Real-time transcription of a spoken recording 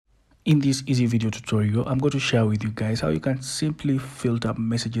In this easy video tutorial, I'm going to share with you guys how you can simply filter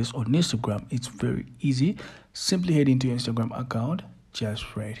messages on Instagram. It's very easy. Simply head into your Instagram account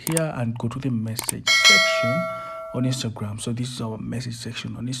just right here and go to the message section on Instagram. So this is our message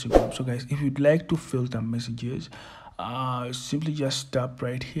section on Instagram. So guys, if you'd like to filter messages, simply just tap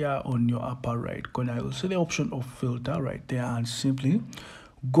right here on your upper right corner. You'll see the option of filter right there, and simply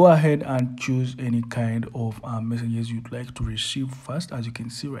go ahead and choose any kind of messages you'd like to receive first. As you can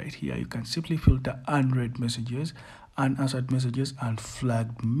see right here, you can simply filter unread messages, unanswered messages, and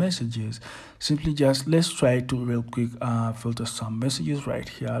flagged messages. Simply just let's try to real quick filter some messages right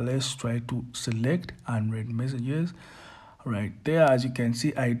here. Let's try to select unread messages right there. As you can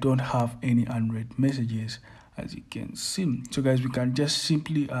see, I don't have any unread messages, as you can see. So guys, we can just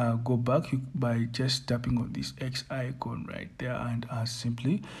simply go back by just tapping on this X icon right there, and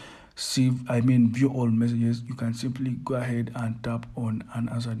simply view all messages. You can simply go ahead and tap on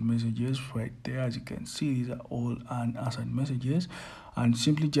unanswered messages right there. As you can see, these are all unanswered messages, and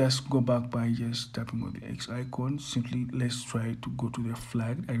simply just go back by just tapping on the X icon. Simply let's try to go to the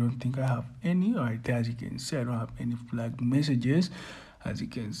flagged. I don't think I have any right there. As you can see, I don't have any flagged messages, as you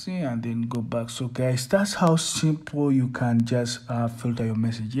can see, and then go back. So guys, that's how simple you can just filter your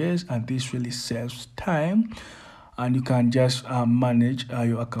messages, and this really saves time, and you can just manage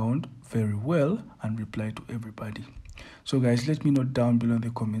your account very well and reply to everybody. So guys, let me know down below in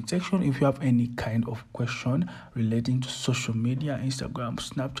the comment section if you have any kind of question relating to social media, Instagram,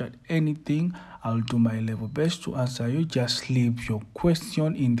 Snapchat, anything. I'll do my level best to answer you. Just leave your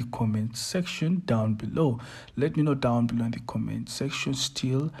question in the comment section down below. Let me know down below in the comment section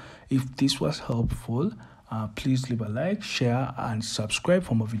still if this was helpful. Please leave a like, share, and subscribe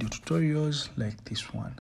for more video tutorials like this one.